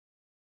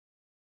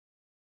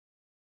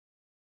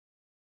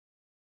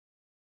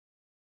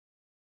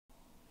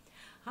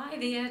Hi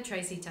there,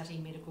 Tracy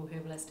Tutty, medical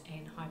herbalist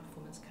and high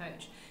performance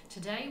coach.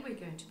 Today we're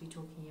going to be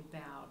talking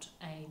about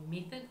a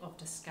method of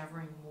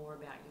discovering more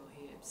about your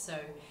herbs. So,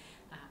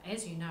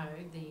 as you know,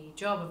 the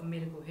job of a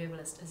medical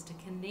herbalist is to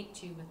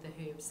connect you with the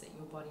herbs that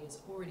your body is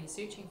already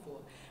searching for.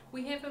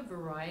 We have a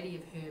variety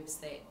of herbs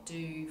that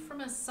do,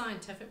 from a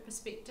scientific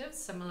perspective,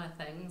 similar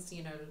things.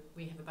 You know,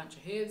 we have a bunch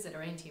of herbs that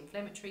are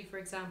anti-inflammatory, for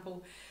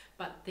example,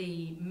 but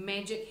the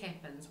magic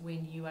happens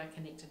when you are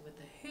connected with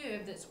the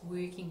herb that's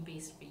working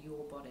best for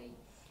your body.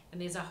 And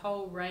there's a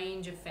whole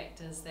range of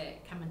factors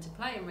that come into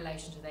play in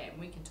relation to that, and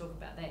we can talk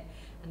about that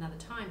another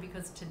time,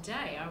 because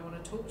today I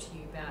want to talk to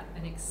you about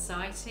an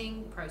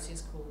exciting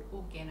process called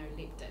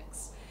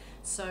organoleptics.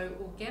 So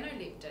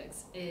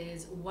organoleptics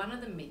is one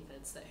of the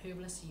methods that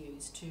herbalists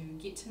use to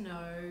get to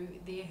know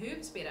their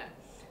herbs better.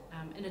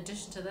 In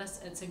addition to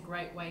this, it's a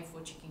great way for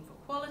checking for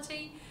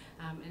quality,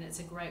 and it's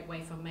a great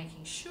way for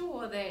making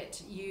sure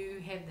that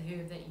you have the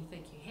herb that you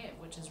think you have,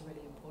 which is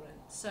really important.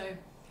 So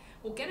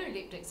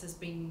organoleptics has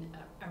been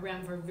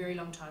around for a very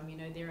long time. You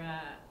know, there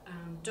are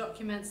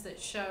documents that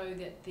show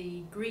that the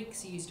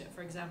Greeks used it,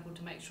 for example,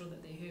 to make sure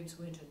that their herbs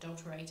weren't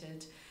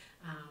adulterated,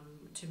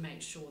 to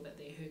make sure that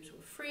their herbs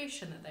were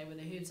fresh and that they were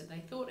the herbs that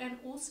they thought, and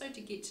also to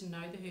get to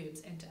know the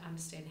herbs and to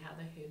understand how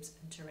the herbs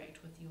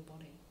interact with your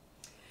body.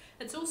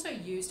 It's also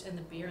used in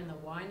the beer and the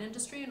wine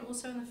industry, and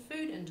also in the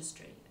food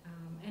industry.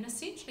 And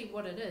essentially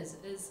what it is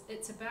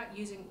it's about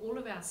using all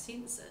of our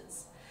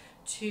senses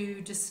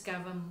to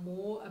discover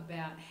more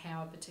about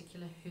how a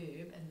particular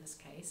herb, in this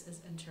case, is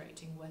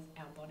interacting with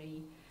our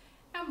body,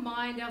 our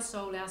mind, our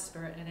soul, our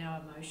spirit, and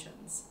our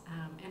emotions.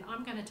 And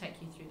I'm going to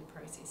take you through the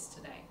process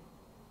today.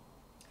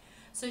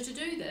 So to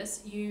do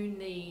this, you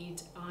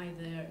need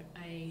either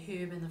a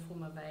herb in the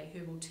form of a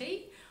herbal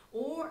tea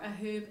or a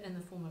herb in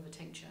the form of a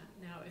tincture.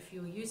 Now, if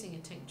you're using a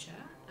tincture,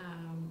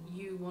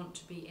 you want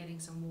to be adding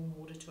some warm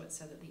water to it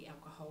so that the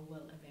alcohol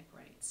will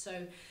evaporate.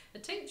 So a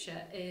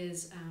tincture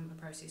is a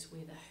process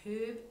where the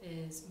herb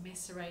is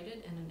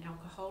macerated in an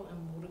alcohol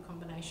and water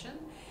combination,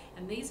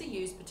 and these are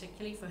used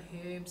particularly for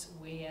herbs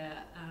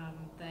where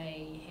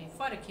they have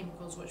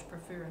phytochemicals which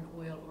prefer an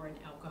oil or an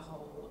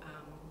alcohol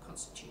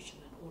constitution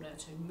in order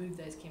to move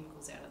those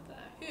chemicals out of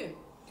the herb.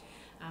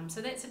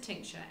 So that's a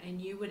tincture,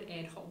 and you would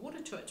add hot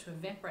water to it to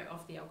evaporate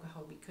off the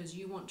alcohol, because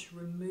you want to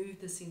remove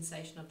the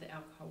sensation of the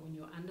alcohol when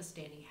you're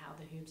understanding how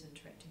the herb's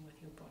interacting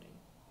with your body.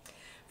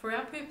 For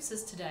our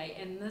purposes today,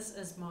 and this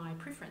is my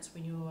preference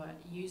when you're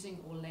using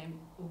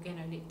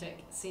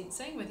organoleptic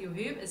sensing with your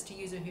herb, is to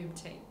use a herb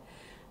tea.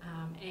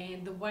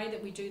 And the way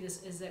that we do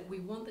this is that we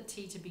want the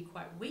tea to be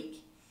quite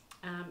weak,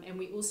 and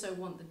we also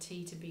want the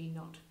tea to be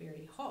not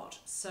very hot.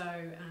 So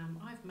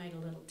I've made a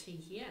little tea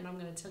here, and I'm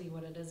going to tell you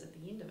what it is at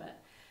the end of it.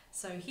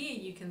 So here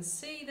you can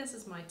see this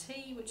is my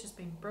tea which has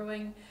been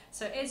brewing.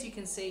 So as you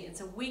can see, it's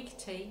a weak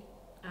tea.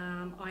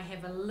 I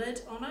have a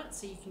lid on it,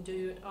 so you can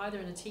do it either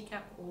in a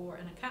teacup or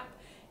in a cup.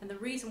 And the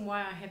reason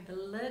why I have the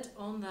lid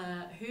on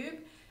the herb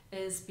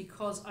is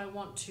because I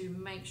want to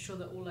make sure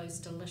that all those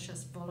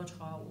delicious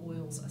volatile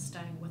oils are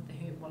staying with the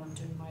herb while I'm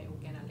doing my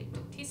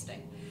organoleptic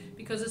testing.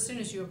 Because as soon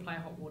as you apply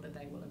hot water,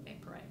 they will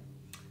evaporate.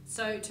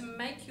 So to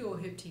make your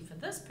herb tea for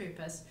this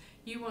purpose,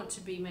 you want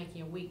to be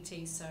making a weak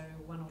tea, so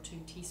 1 or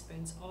 2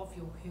 teaspoons of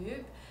your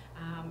herb,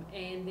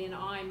 and then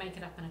I make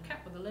it up in a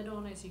cup with a lid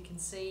on, as you can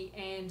see.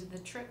 And the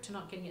trick to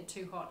not getting it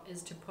too hot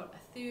is to put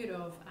 1/3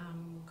 of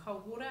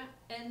cold water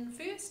in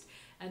first,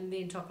 and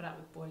then top it up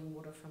with boiling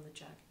water from the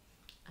jug.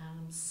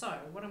 So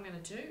what I'm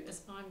going to do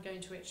is I'm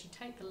going to actually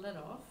take the lid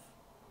off,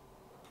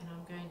 and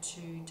I'm going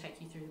to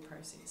take you through the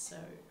process. So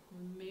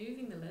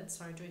removing the lid,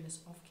 sorry, doing this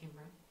off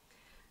camera.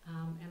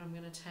 And I'm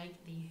going to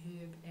take the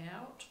herb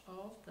out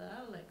of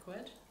the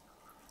liquid,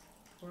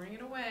 pouring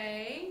it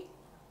away.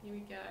 Here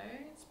we go.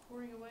 It's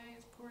pouring away,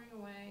 it's pouring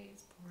away,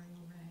 it's pouring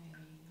away.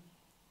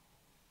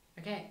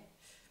 Okay.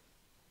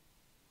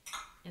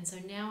 And so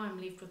now I'm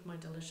left with my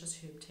delicious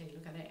herb tea.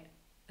 Look at that.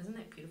 Isn't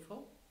that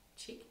beautiful?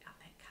 Check out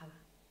that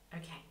colour.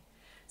 Okay.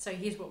 So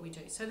here's what we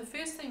do. So the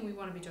first thing we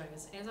want to be doing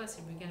is, as I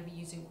said, we're going to be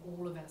using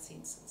all of our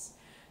senses.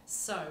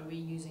 So we're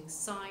using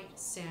sight,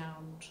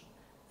 sound,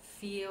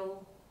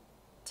 feel,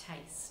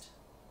 taste,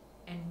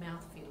 and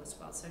mouth feel as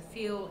well. So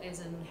feel as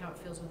in how it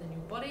feels within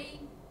your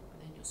body,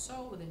 within your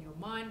soul, within your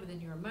mind,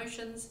 within your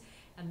emotions,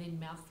 and then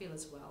mouth feel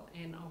as well.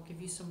 And I'll give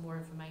you some more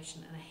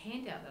information in a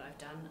handout that I've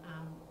done,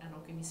 and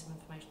I'll give you some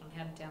information on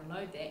how to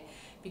download that,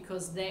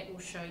 because that will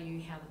show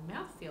you how the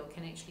mouth feel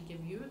can actually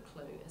give you a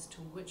clue as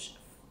to which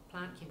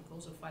plant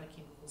chemicals or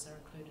phytochemicals are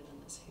included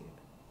in this herb.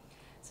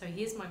 So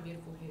here's my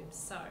beautiful herbs.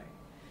 So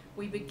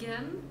we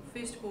begin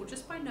first of all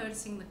just by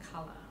noticing the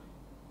colour.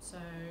 So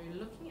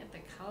looking at the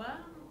colour,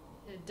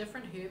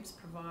 different herbs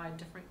provide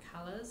different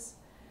colours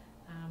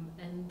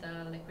in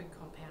the liquid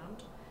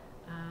compound,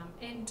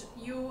 and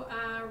you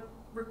are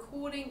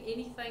recording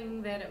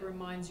anything that it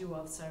reminds you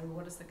of. So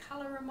what does the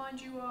colour remind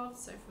you of?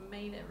 So for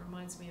me, that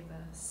reminds me of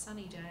a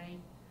sunny day.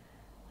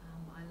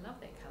 I love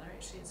that colour.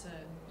 Actually,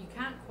 you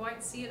can't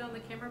quite see it on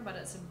the camera, but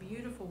it's a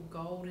beautiful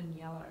golden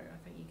yellow. I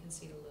think you can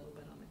see it a little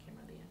bit on the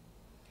camera there.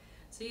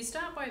 So So you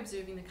start by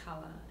observing the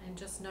colour and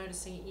just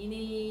noticing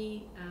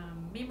any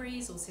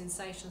memories or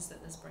sensations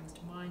that this brings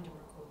to mind and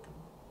record them.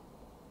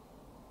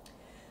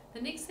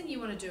 The next thing you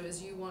want to do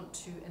is you want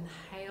to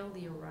inhale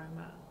the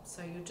aroma.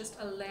 So you're just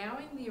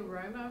allowing the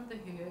aroma of the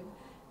herb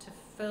to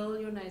fill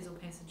your nasal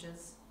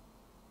passages.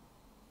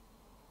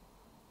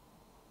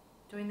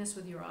 Doing this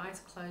with your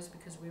eyes closed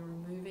because we're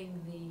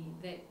removing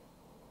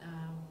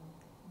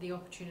the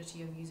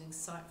opportunity of using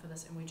sight for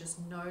this, and we're just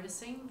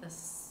noticing the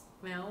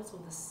smells or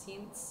the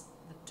scents,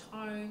 the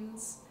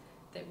tones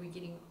that we're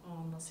getting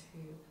on this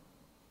herb.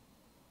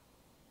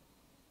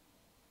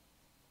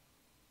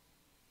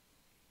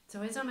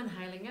 So as I'm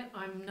inhaling it,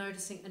 I'm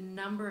noticing a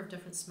number of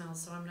different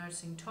smells. So I'm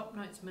noticing top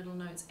notes, middle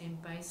notes,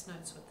 and base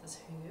notes with this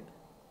herb.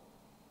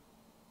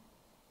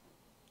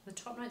 The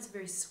top notes are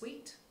very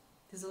sweet.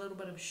 There's a little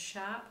bit of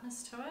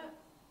sharpness to it.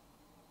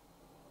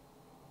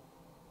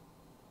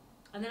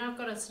 And then I've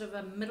got a sort of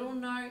a middle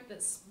note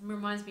that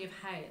reminds me of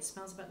hay. It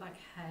smells a bit like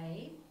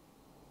hay.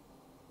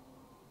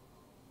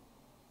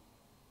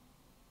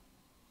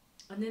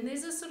 And then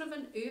there's a sort of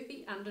an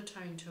earthy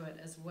undertone to it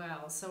as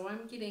well. So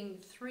I'm getting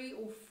 3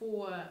 or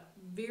 4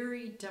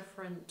 very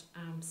different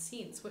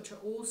scents, which are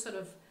all sort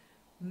of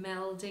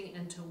melding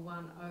into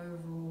one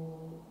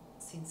overall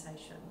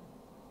sensation.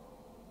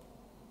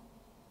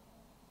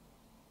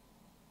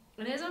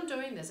 And as I'm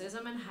doing this, as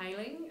I'm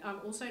inhaling, I'm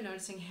also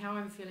noticing how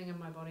I'm feeling in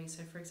my body.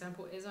 So for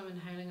example, as I'm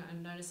inhaling, I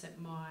notice that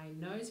my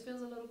nose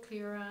feels a little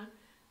clearer,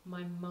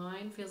 my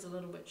mind feels a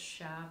little bit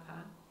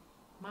sharper,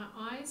 my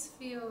eyes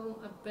feel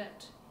a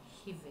bit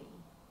heavy.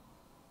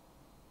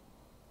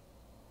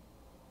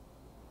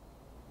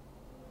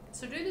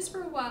 So do this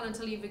for a while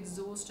until you've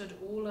exhausted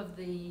all of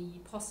the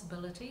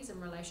possibilities in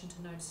relation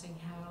to noticing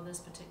how this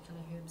particular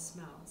herb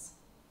smells.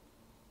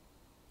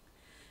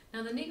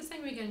 Now the next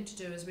thing we're going to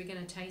do is we're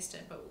going to taste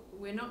it, but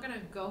we're not going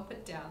to gulp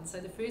it down. So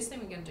the first thing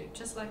we're going to do,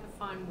 just like a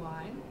fine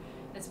wine,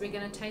 is we're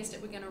going to taste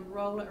it, we're going to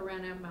roll it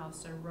around our mouth.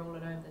 So roll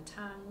it over the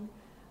tongue,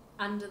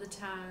 under the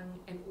tongue,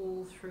 and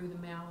all through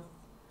the mouth.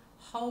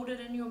 Hold it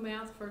in your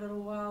mouth for a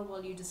little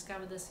while you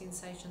discover the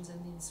sensations,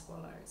 and then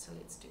swallow. So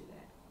let's do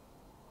that.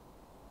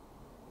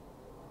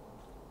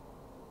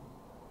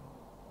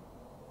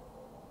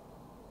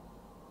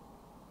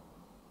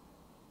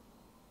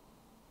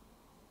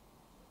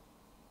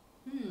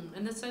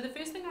 So the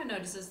first thing I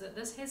notice is that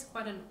this has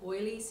quite an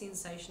oily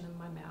sensation in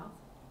my mouth,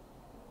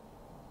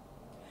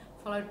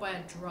 followed by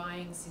a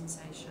drying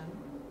sensation.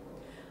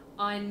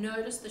 I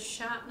notice the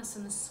sharpness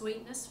and the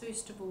sweetness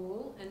first of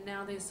all, and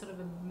now there's sort of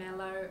a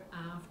mellow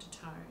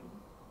aftertone.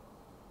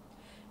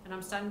 And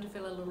I'm starting to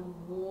feel a little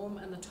warm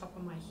in the top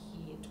of my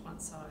head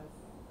once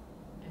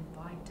I've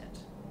imbibed it.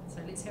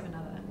 So let's have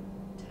another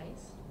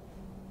taste.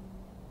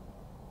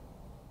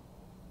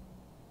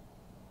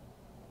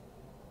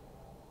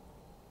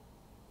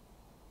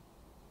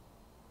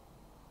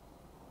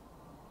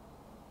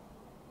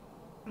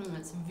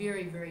 It's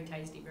very, very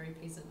tasty, very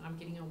pleasant. I'm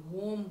getting a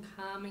warm,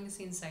 calming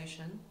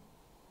sensation.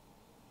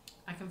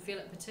 I can feel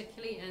it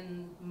particularly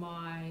in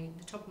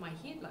the top of my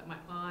head, like my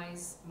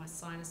eyes, my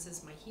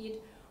sinuses, my head,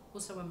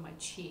 also in my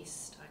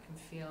chest. I can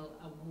feel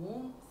a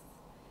warmth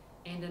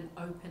and an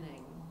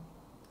opening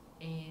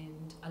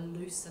and a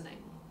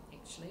loosening,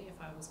 actually,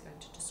 if I was going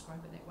to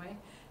describe it that way.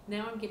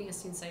 Now I'm getting a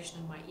sensation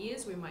in my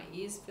ears, where my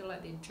ears feel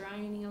like they're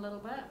draining a little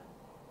bit.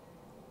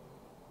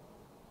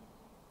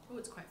 Oh,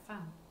 it's quite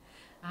fun.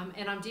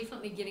 And I'm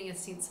definitely getting a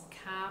sense of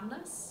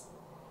calmness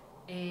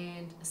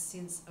and a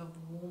sense of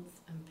warmth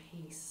and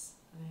peace.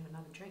 I'm going to have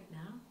another drink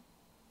now.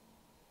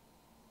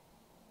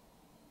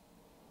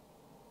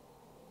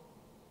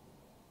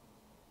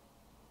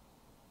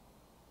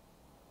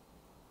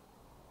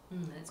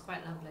 That's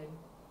quite lovely.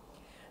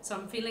 So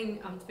I'm feeling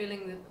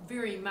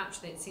very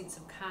much that sense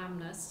of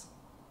calmness.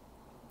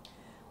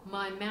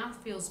 My mouth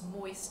feels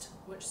moist,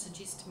 which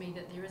suggests to me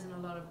that there isn't a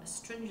lot of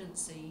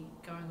astringency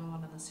going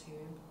on in this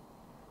herb.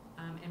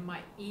 And my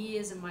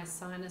ears and my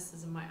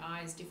sinuses and my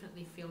eyes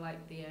definitely feel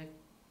like they're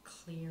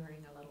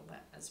clearing a little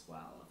bit as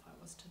well, if I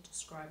was to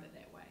describe it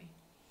that way.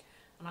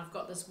 And I've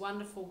got this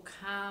wonderful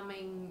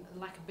calming,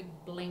 like a big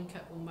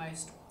blanket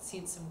almost,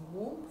 sense of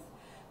warmth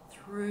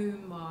through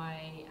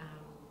my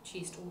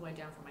chest, all the way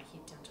down from my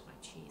head down to my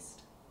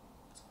chest.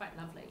 It's quite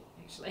lovely,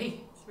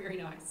 actually. It's very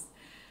nice.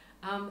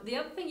 The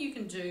other thing you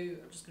can do,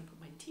 I'm just going to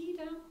put my tea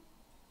down,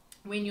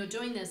 when you're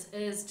doing this,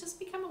 is just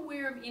become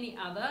aware of any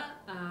other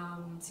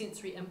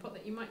sensory input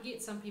that you might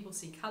get. Some people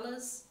see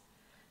colours,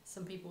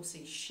 some people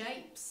see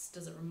shapes.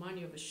 Does it remind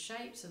you of a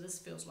shape? So this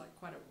feels like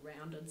quite a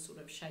rounded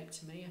sort of shape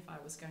to me, if I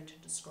was going to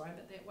describe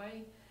it that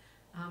way.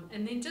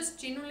 And then just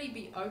generally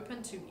be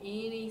open to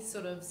any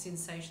sort of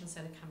sensations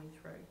that are coming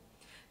through.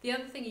 The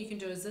other thing you can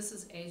do is, this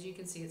is, as you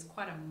can see, it's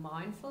quite a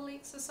mindful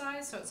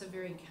exercise, so it's a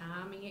very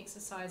calming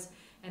exercise,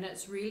 and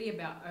it's really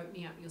about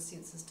opening up your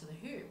senses to the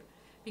herb,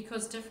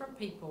 because different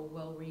people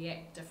will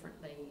react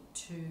differently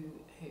to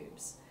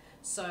herbs.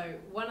 So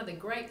one of the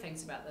great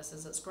things about this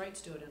is it's great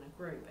to do it in a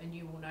group, and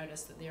you will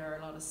notice that there are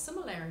a lot of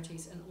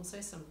similarities and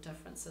also some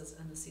differences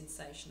in the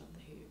sensation of the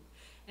herb.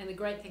 And the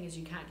great thing is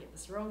you can't get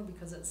this wrong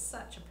because it's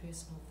such a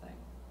personal thing.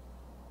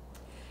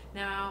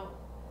 Now,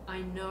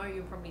 I know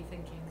you're probably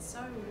thinking, so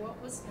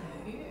what was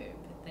the herb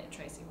that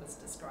Tracy was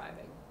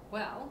describing?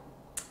 Well,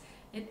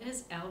 it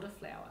is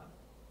elderflower.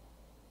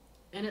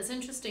 And it's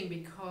interesting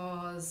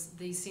because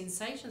the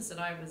sensations that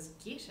I was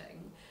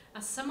getting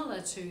are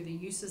similar to the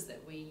uses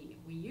that we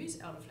use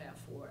elderflower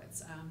for.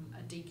 It's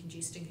a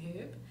decongesting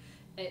herb.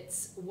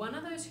 It's one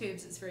of those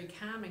herbs that's very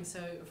calming.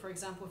 So, for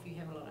example, if you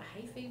have a lot of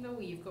hay fever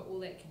where you've got all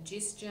that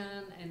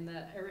congestion and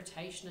the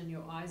irritation in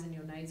your eyes and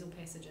your nasal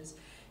passages,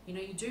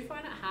 you do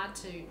find it hard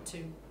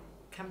to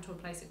come to a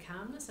place of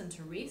calmness and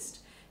to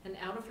rest. And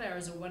elderflower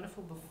is a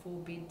wonderful before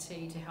bed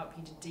tea to help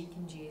you to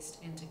decongest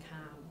and to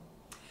calm.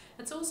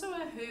 It's also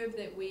a herb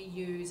that we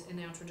use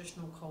in our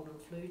traditional cold and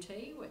flu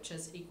tea, which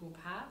is equal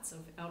parts of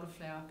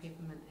elderflower,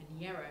 peppermint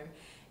and yarrow.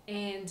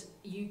 And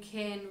you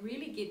can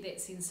really get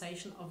that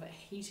sensation of it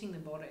heating the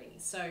body.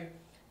 So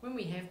when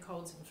we have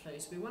colds and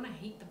flus, we want to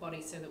heat the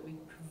body so that we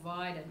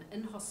provide an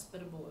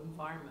inhospitable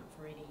environment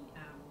for any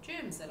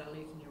germs that are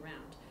lurking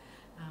around.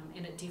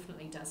 And it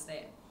definitely does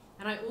that.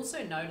 And I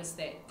also noticed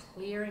that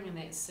clearing and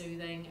that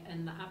soothing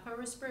in the upper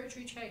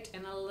respiratory tract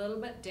and a little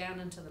bit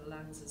down into the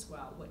lungs as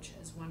well, which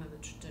is one of the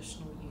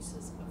traditional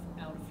uses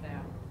of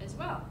elderflower as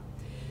well.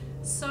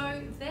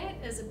 So that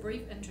is a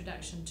brief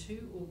introduction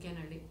to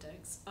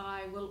organoleptics.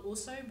 I will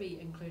also be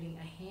including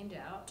a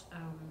handout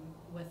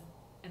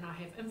and I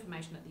have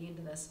information at the end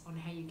of this on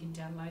how you can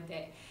download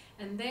that.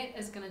 And that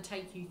is going to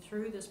take you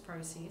through this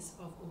process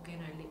of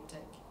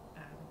organoleptic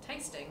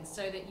tasting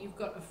so that you've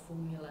got a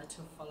formula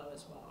to follow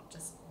as well. It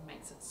just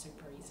makes it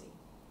super easy.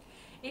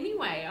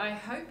 Anyway, I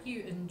hope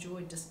you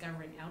enjoyed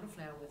discovering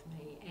elderflower with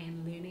me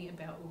and learning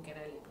about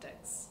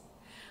organoleptics.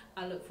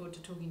 I look forward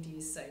to talking to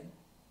you soon.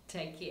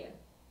 Take care.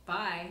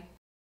 Bye.